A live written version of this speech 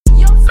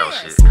Real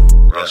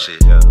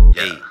shit.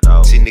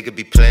 See, nigga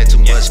be playing too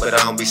much, but I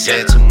don't be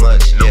saying too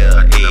much.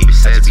 I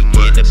just be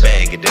getting the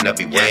bag and then I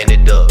be weighing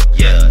it up.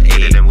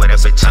 And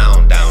whatever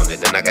town down, and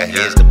then I got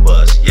heads to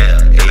bust.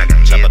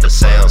 Chop up the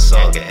sound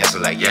song and answer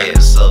like, yeah,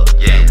 it's up.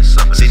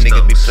 See,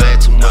 nigga be playing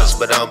too much,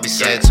 but I don't be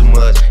saying too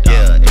much.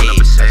 I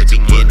just be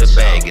getting the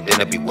bag and then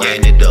I be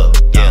weighing it up.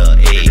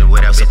 And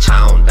whatever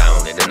town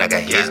down, and then I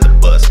got heads to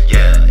bust.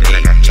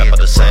 Chop up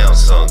the sound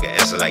song and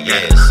answer like,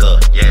 yeah, it's up.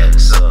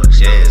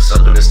 It's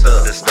up in the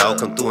stuff. The style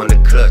come through in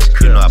the clutch.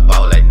 You know I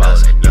ball like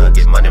nuts. You don't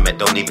get money, man,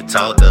 don't even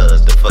talk to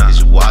us. The fuck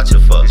is you watching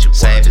for?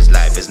 Savage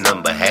life is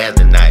number half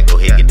the night. Go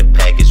ahead, get the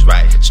package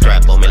right.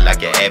 Strap on me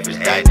like your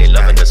average diet. They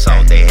loving the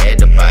song, they had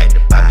to bite.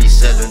 I be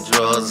selling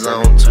drugs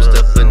on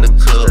two-step in the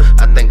club.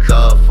 I thank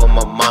God for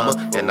my mama,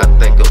 and I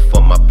thank her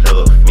for my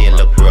plug. Me and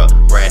lil' bruh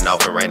ran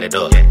off and ran it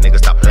up. Niggas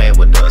stop playing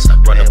with us.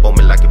 Run up on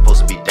me like it's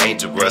supposed to be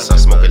dangerous. I'm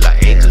smoking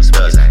like angel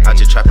dust. I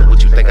just trapping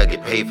what you think I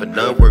get paid for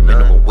none. Work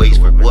minimum wage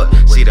for what?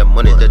 See that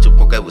money that you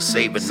broke, I was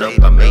saving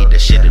up. I made that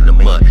shit in the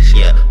mud.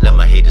 Left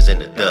my haters in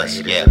the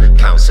dust.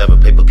 Count 7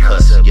 paper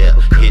cuts.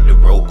 Hit the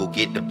road, go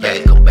get the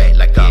bag, come back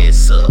like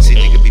it's up. See,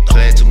 nigga be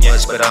playing too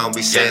much, but I don't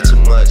be saying too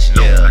much.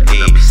 I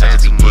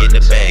just be getting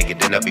the bag and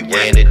then I be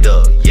weighing it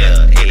up.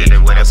 And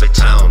then whatever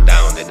town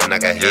down, and then I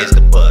got heads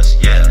to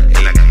bust.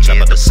 Chop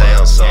up the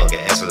sound song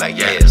and answer like,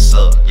 yeah, it's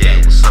up.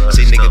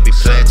 See, nigga be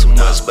playing too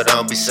much, but I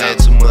don't be saying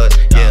too much.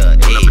 I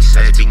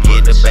just be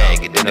getting the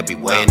bag and then I be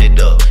weighing it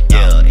up.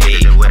 And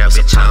then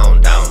whatever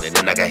town down, and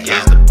then I got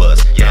heads to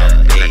bust.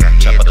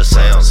 Chop up the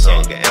sound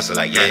song and answer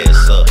like, yeah,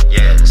 it's up.